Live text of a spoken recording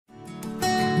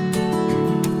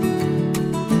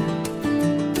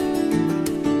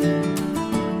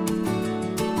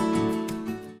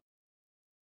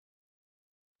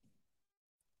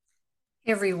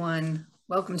Everyone,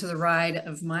 welcome to the Ride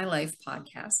of My Life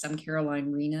podcast. I'm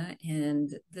Caroline Rena, and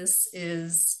this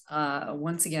is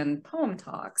once again Poem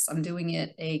Talks. I'm doing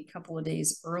it a couple of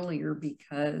days earlier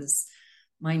because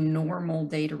my normal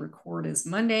day to record is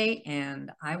Monday,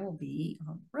 and I will be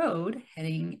on the road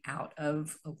heading out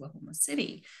of Oklahoma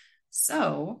City.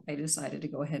 So I decided to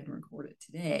go ahead and record it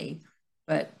today.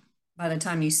 But by the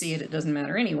time you see it, it doesn't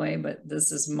matter anyway. But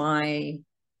this is my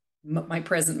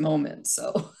present moment.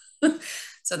 So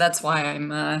so that's why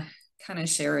I'm kind of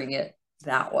sharing it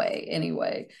that way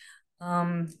anyway.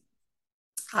 Um,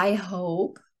 I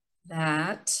hope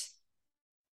that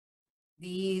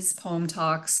these poem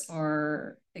talks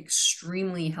are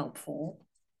extremely helpful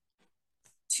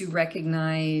to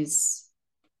recognize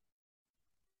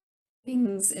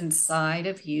things inside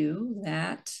of you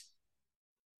that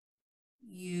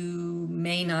you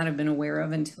may not have been aware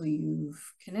of until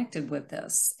you've connected with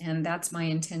this. And that's my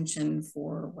intention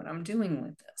for what I'm doing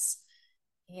with this.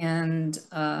 And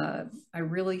I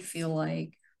really feel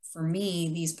like for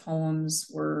me, these poems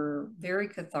were very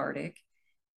cathartic.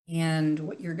 And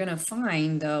what you're going to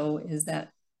find, though, is that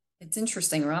it's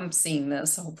interesting, or I'm seeing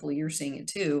this, hopefully you're seeing it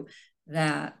too,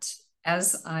 that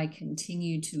as I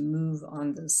continue to move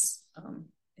on this,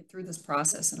 through this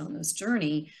process and on this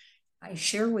journey, I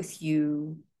share with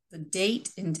you the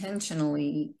date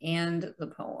intentionally and the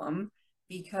poem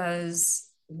because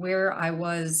where I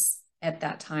was at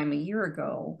that time a year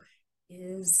ago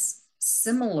is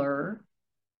similar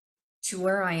to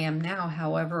where I am now.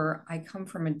 However, I come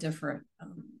from a different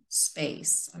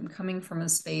space. I'm coming from a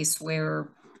space where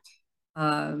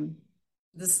um,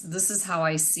 this is how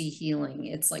I see healing.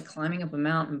 It's like climbing up a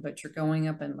mountain, but you're going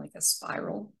up in like a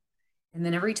spiral. And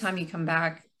then every time you come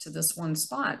back to this one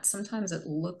spot, sometimes it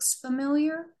looks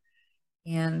familiar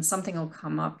and something will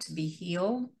come up to be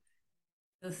healed.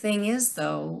 The thing is,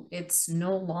 though, it's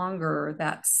no longer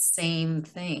that same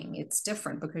thing. It's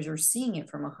different because you're seeing it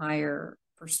from a higher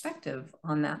perspective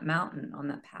on that mountain, on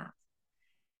that path.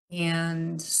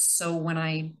 And so when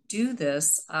I do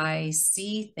this, I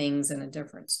see things in a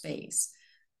different space.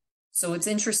 So it's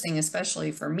interesting,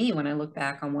 especially for me, when I look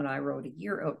back on what I wrote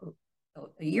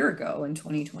a year ago in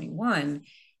 2021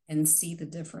 and see the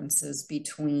differences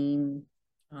between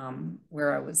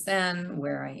where I was then,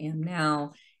 where I am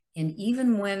now. And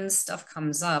even when stuff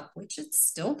comes up, which it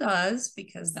still does,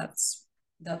 because that's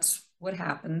what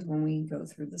happens when we go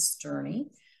through this journey,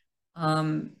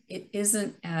 it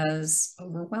isn't as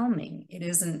overwhelming. It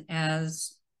isn't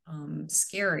as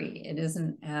scary. It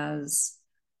isn't as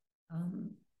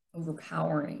um,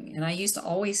 overpowering. And I used to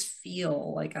always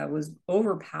feel like I was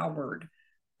overpowered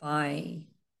by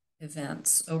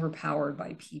events, overpowered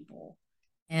by people.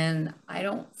 And I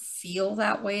don't feel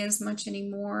that way as much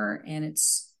anymore. And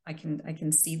I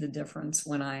can see the difference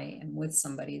when I am with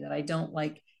somebody that I don't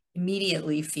like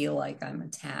immediately feel like I'm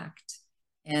attacked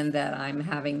and that I'm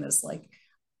having this like,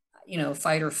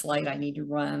 fight or flight. I need to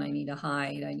run, I need to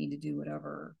hide, I need to do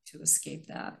whatever to escape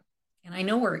that. And I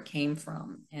know where it came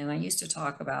from. And I used to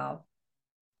talk about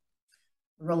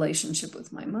the relationship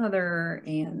with my mother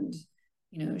and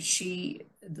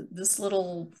this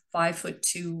little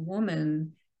 5'2"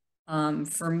 woman,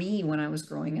 for me when I was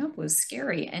growing up was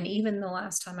scary. And even the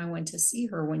last time I went to see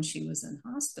her when she was in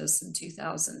hospice in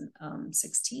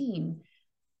 2016,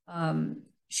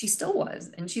 she still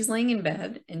was. And she's laying in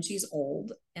bed and she's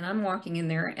old. And I'm walking in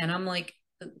there and I'm like,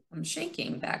 I'm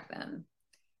shaking back then.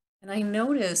 And I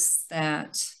noticed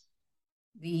that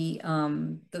the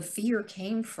fear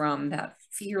came from that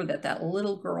fear that that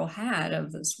little girl had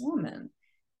of this woman.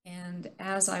 And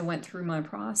as I went through my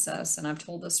process, and I've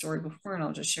told this story before, and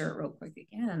I'll just share it real quick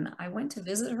again, I went to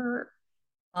visit her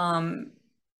um,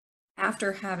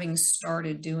 after having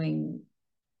started doing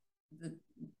the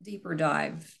deeper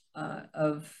dive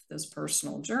of this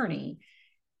personal journey.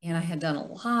 And I had done a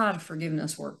lot of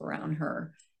forgiveness work around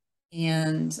her.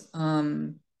 And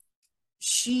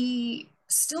she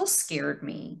still scared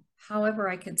me. However,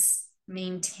 I could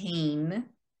maintain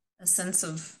a sense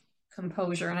of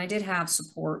composure. And I did have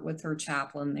support with her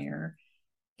chaplain there.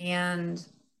 And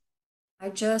I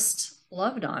just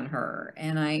loved on her.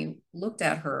 And I looked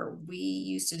at her. We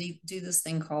used to do this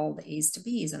thing called A's to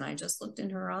B's. And I just looked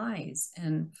in her eyes.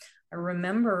 And I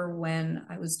remember when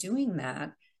I was doing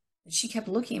that, she kept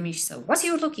looking at me. She said, "What are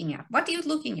you looking at? What are you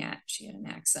looking at?" She had an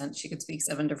accent. She could speak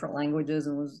 7 different languages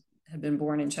and had been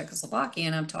born in Czechoslovakia.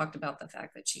 And I've talked about the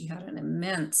fact that she had an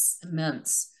immense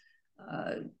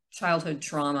childhood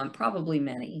trauma, probably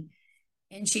many.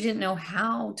 And she didn't know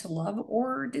how to love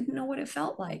or didn't know what it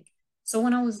felt like. So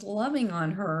when I was loving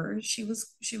on her, it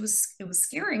was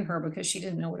scaring her because she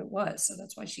didn't know what it was. So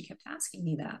that's why she kept asking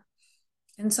me that.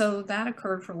 And so that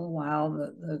occurred for a little while.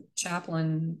 The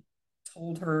chaplain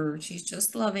told her, she's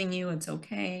just loving you. It's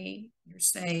okay. You're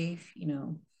safe, you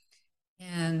know.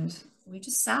 And we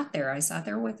just sat there. I sat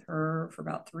there with her for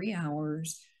about 3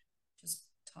 hours, just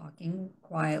talking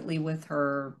quietly with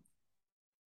her.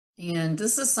 And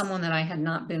this is someone that I had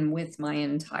not been with my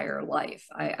entire life.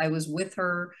 I was with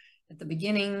her at the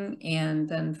beginning, and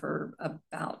then for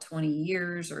about 20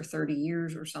 years or 30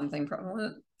 years or something,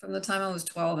 from the time I was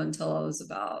 12 until I was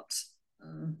about, I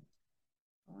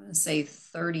want to say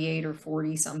 38 or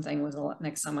 40 something was the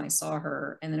next time I saw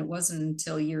her. And then it wasn't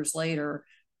until years later,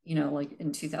 you know, like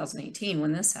in 2018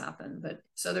 when this happened. But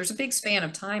so there's a big span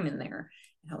of time in there.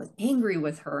 And I was angry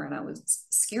with her and I was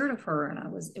scared of her. And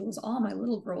it was all my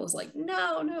little girl was like,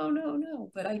 no, no, no,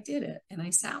 no. But I did it. And I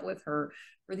sat with her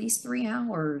for these 3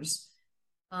 hours,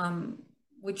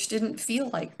 which didn't feel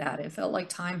like that. It felt like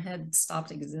time had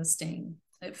stopped existing.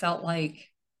 It felt like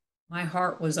my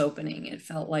heart was opening. It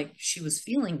felt like she was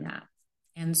feeling that.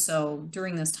 And so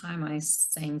during this time, I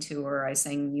sang to her. I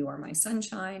sang "You Are My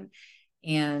Sunshine,"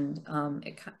 and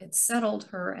it settled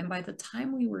her. And by the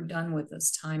time we were done with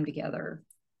this time together,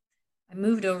 I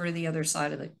moved over to the other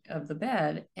side of the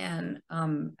bed. And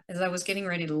as I was getting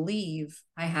ready to leave,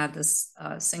 I had this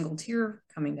single tear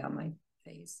coming down my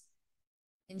face,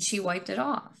 and she wiped it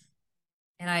off.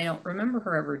 And I don't remember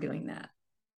her ever doing that.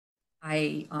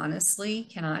 I honestly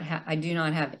I do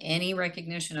not have any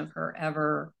recognition of her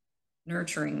ever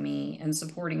nurturing me and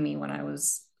supporting me when I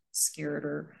was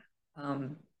scared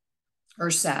um,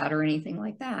 or sad or anything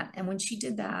like that. And when she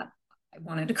did that, I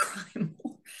wanted to cry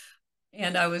more.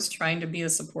 And I was trying to be a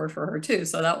support for her too.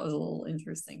 So that was a little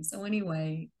interesting. So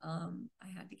anyway, I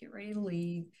had to get ready to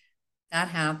leave. That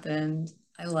happened.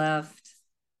 I left.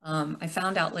 I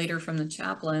found out later from the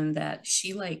chaplain that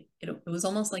she it was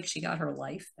almost like she got her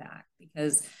life back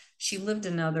because she lived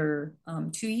another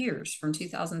 2 years from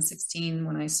 2016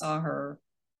 when I saw her,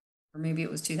 or maybe it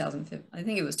was 2015. I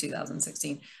think it was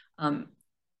 2016,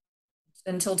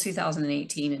 until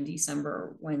 2018 in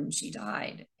December when she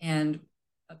died. And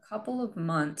a couple of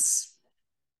months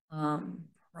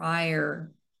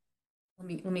prior,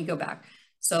 let me go back.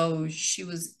 So she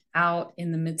was out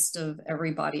in the midst of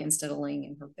everybody instead of laying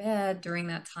in her bed during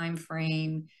that time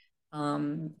frame.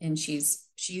 And she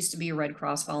used to be a Red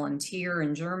Cross volunteer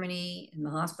in Germany in the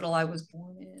hospital I was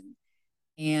born in.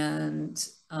 And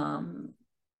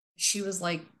she was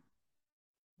like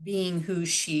being who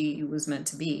she was meant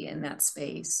to be in that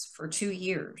space for 2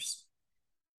 years.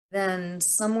 Then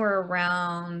somewhere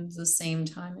around the same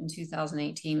time in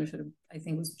 2018, which I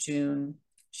think was June,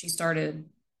 she started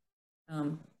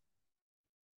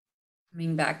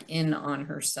coming back in on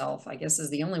herself, I guess is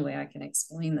the only way I can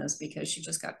explain this, because she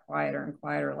just got quieter and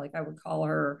quieter. Like I would call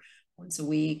her once a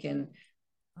week, and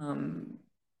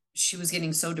she was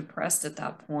getting so depressed at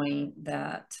that point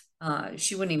that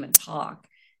she wouldn't even talk.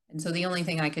 And so the only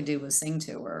thing I could do was sing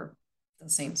to her the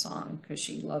same song because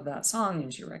she loved that song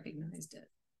and she recognized it.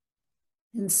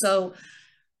 And so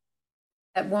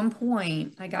at one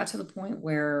point, I got to the point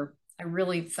where I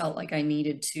really felt like I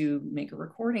needed to make a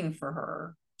recording for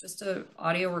her, just an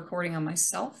audio recording on my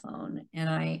cell phone.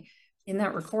 And in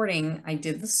that recording, I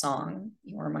did the song,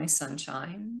 "You Are My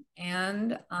Sunshine."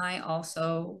 And I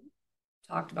also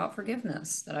talked about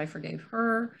forgiveness, that I forgave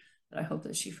her, that I hope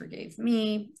that she forgave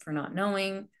me for not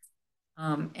knowing.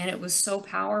 And it was so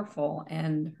powerful.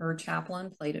 And her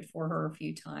chaplain played it for her a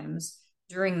few times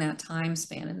during that time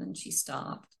span, and then she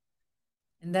stopped.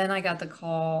 And then I got the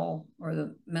call or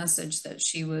the message that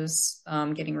she was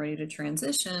getting ready to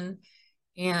transition.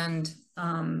 And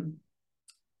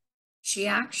she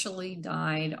actually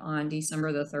died on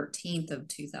December the 13th of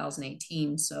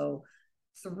 2018. So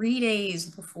 3 days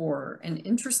before. And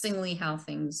interestingly, how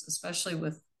things, especially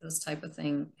with this type of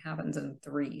thing, happens in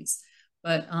threes.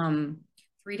 But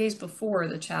 3 days before,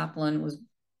 the chaplain was,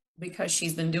 because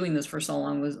she's been doing this for so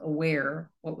long, was aware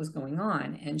what was going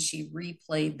on. And she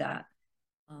replayed that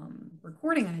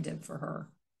recording I did for her,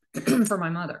 for my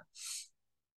mother.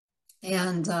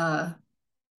 And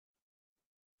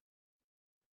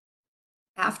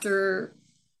after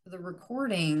the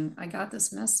recording, I got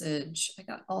this message. I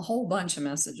got a whole bunch of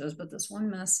messages, but this one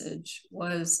message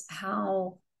was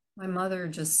how my mother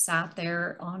just sat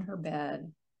there on her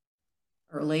bed,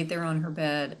 or laid there on her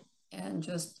bed, and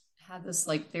just had this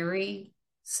like very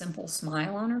simple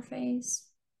smile on her face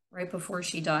right before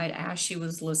she died, as she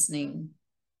was listening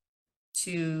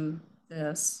to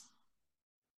this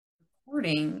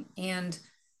recording. And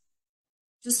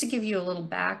just to give you a little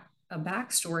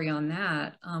backstory on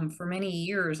that, for many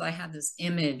years I had this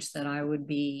image that I would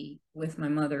be with my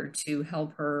mother to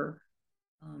help her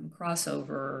cross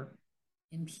over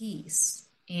in peace.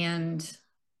 And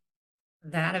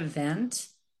that event,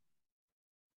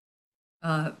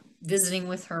 visiting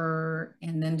with her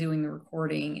and then doing the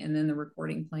recording and then the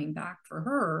recording playing back for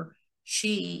her,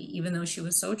 she, even though she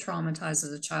was so traumatized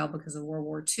as a child because of World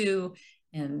War II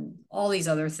and all these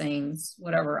other things,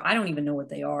 whatever, I don't even know what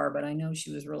they are, but I know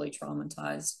she was really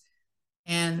traumatized.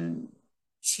 And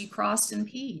she crossed in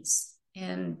peace.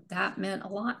 And that meant a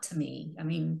lot to me. I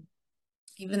mean,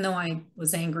 even though I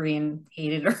was angry and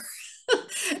hated her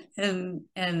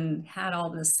and had all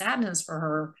this sadness for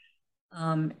her,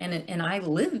 and I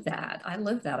lived that.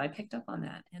 I picked up on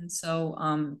that. And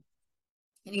so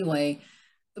anyway,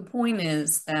 the point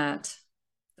is that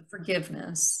the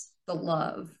forgiveness, the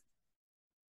love,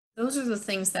 those are the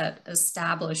things that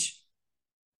establish,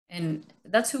 and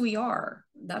that's who we are.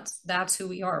 That's who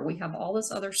we are. We have all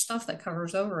this other stuff that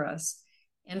covers over us.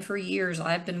 And for years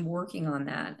I've been working on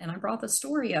that. And I brought the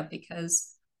story up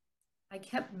because I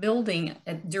kept building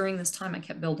during this time, I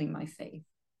kept building my faith.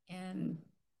 And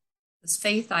this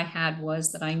faith I had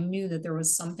was that I knew that there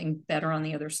was something better on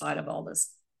the other side of all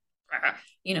this,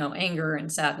 anger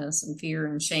and sadness and fear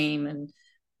and shame and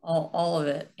all of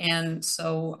it. And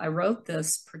so I wrote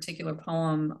this particular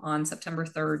poem on September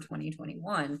 3rd,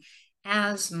 2021,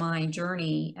 as my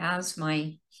journey, as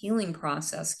my healing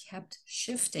process kept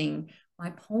shifting, my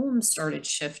poems started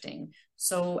shifting.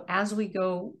 So as we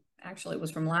go, actually it was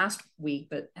from last week,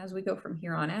 but as we go from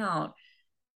here on out,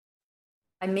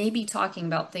 I may be talking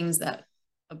about things that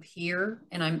appear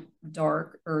and I'm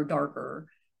dark or darker.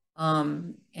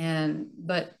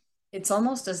 But it's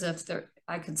almost as if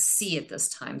I could see it this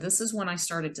time. This is when I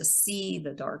started to see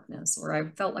the darkness, or I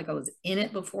felt like I was in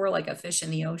it before, like a fish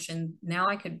in the ocean. Now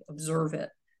I could observe it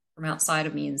from outside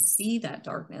of me and see that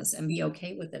darkness and be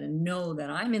okay with it and know that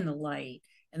I'm in the light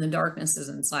and the darkness is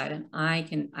inside. And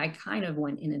I kind of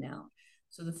went in and out.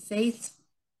 So the faith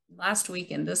last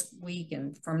week and this week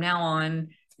and from now on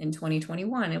in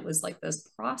 2021, it was like this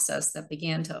process that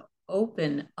began to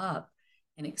open up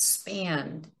and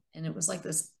expand. And it was like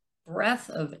this breath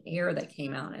of air that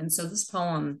came out. And so this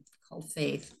poem called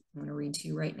Faith, I'm going to read to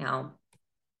you right now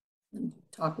and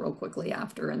talk real quickly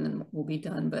after, and then we'll be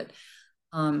done. But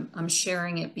I'm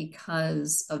sharing it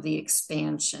because of the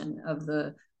expansion of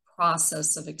the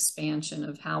process of expansion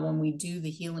of how when we do the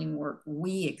healing work,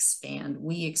 we expand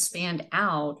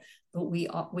out, but we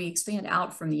expand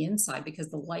out from the inside because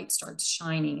the light starts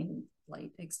shining and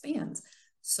light expands.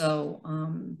 So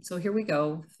here we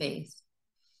go. Faith.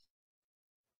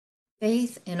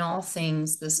 Faith in all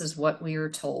things, this is what we are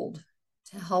told,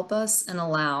 to help us and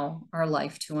allow our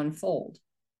life to unfold.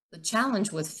 The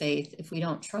challenge with faith, if we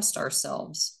don't trust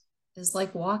ourselves, is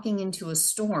like walking into a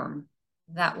storm,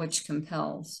 that which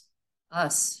compels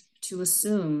us to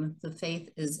assume the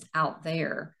faith is out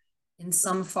there in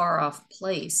some far off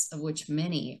place of which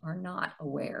many are not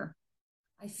aware.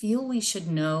 I feel we should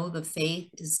know the faith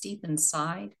is deep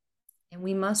inside, and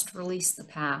we must release the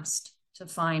past to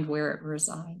find where it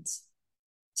resides.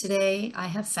 Today, I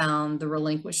have found the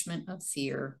relinquishment of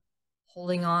fear,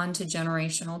 holding on to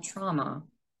generational trauma,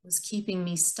 was keeping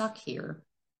me stuck here.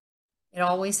 It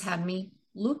always had me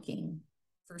looking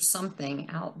for something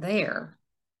out there,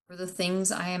 for the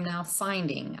things I am now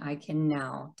finding, I can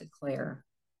now declare.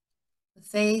 The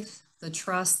faith, the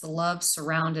trust, the love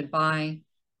surrounded by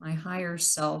my higher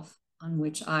self on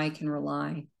which I can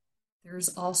rely. There is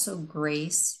also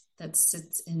grace that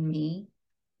sits in me,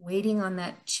 waiting on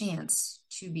that chance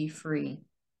to be free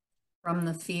from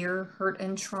the fear, hurt,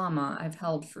 and trauma I've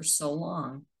held for so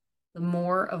long, the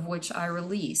more of which I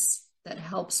release that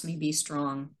helps me be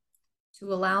strong,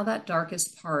 to allow that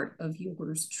darkest part of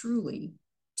yours truly,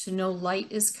 to know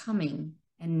light is coming,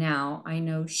 and now I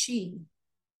know she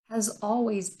has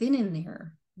always been in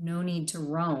there, no need to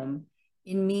roam.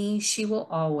 In me, she will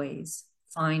always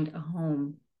find a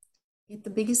home. Yet the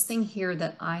biggest thing here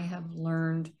that I have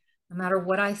learned, no matter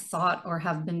what I thought or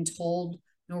have been told,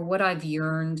 nor what I've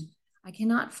yearned, I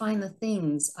cannot find the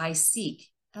things I seek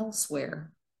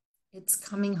elsewhere. It's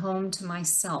coming home to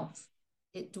myself.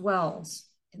 It dwells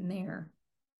in there.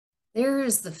 There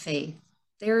is the faith.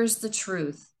 There is the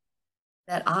truth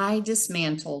that I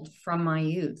dismantled from my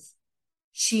youth.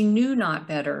 She knew not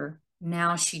better.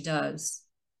 Now she does.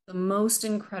 The most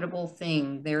incredible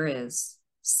thing there is,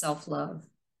 self-love.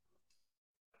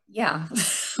 Yeah.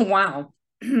 Wow.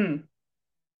 And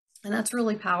that's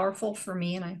really powerful for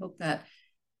me. And I hope that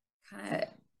kind of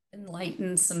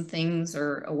enlightens some things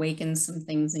or awakens some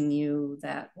things in you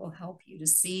that will help you to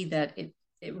see that it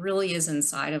really is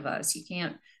inside of us. We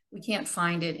can't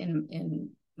find it in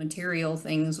material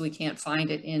things. We can't find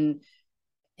it in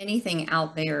anything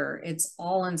out there. It's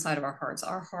all inside of our hearts.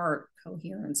 Our heart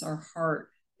coherence, our heart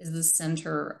is the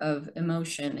center of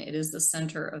emotion. It is the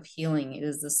center of healing. It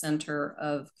is the center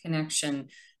of connection,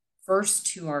 first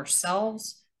to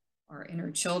ourselves, our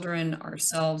inner children,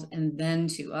 ourselves, and then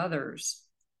to others.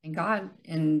 And God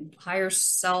and higher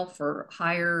self or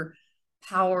higher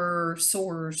power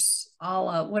source,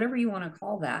 Allah, whatever you want to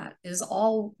call that, is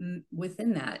all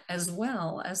within that, as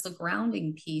well as the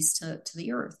grounding piece to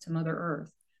the earth, to Mother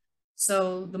Earth.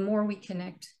 So the more we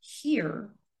connect here,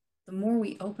 the more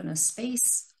we open a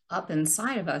space up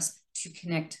inside of us to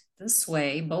connect this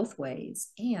way, both ways,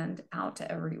 and out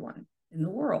to everyone in the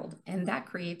world. And that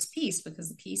creates peace because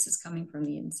the peace is coming from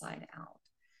the inside out.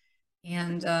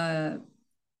 And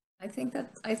I think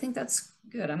that's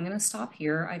good. I'm going to stop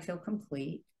here. I feel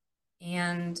complete.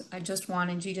 And I just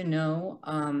wanted you to know,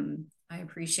 I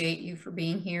appreciate you for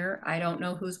being here. I don't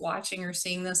know who's watching or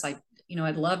seeing this. I'd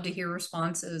love to hear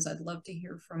responses. I'd love to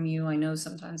hear from you. I know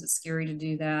sometimes it's scary to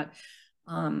do that.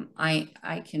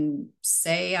 I can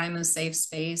say I'm a safe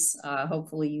space.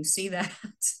 Hopefully you see that.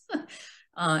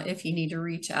 If you need to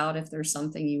reach out, if there's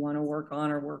something you want to work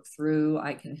on or work through,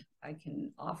 I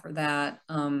can offer that.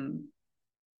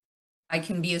 I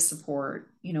can be a support,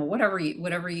 whatever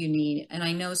you need. And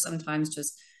I know sometimes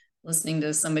just listening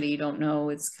to somebody you don't know,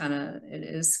 it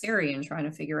is scary, and trying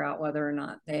to figure out whether or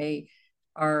not they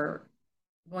are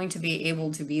going to be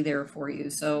able to be there for you.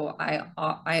 So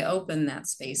I open that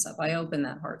space up. I open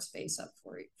that heart space up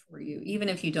for you. Even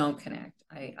if you don't connect,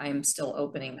 I am still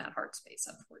opening that heart space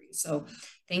up for you. So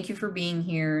thank you for being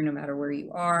here, no matter where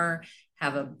you are.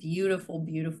 Have a beautiful,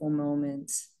 beautiful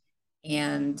moment,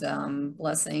 and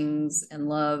blessings and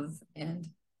love and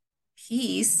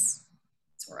peace.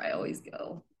 That's where I always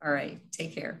go. All right.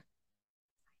 Take care.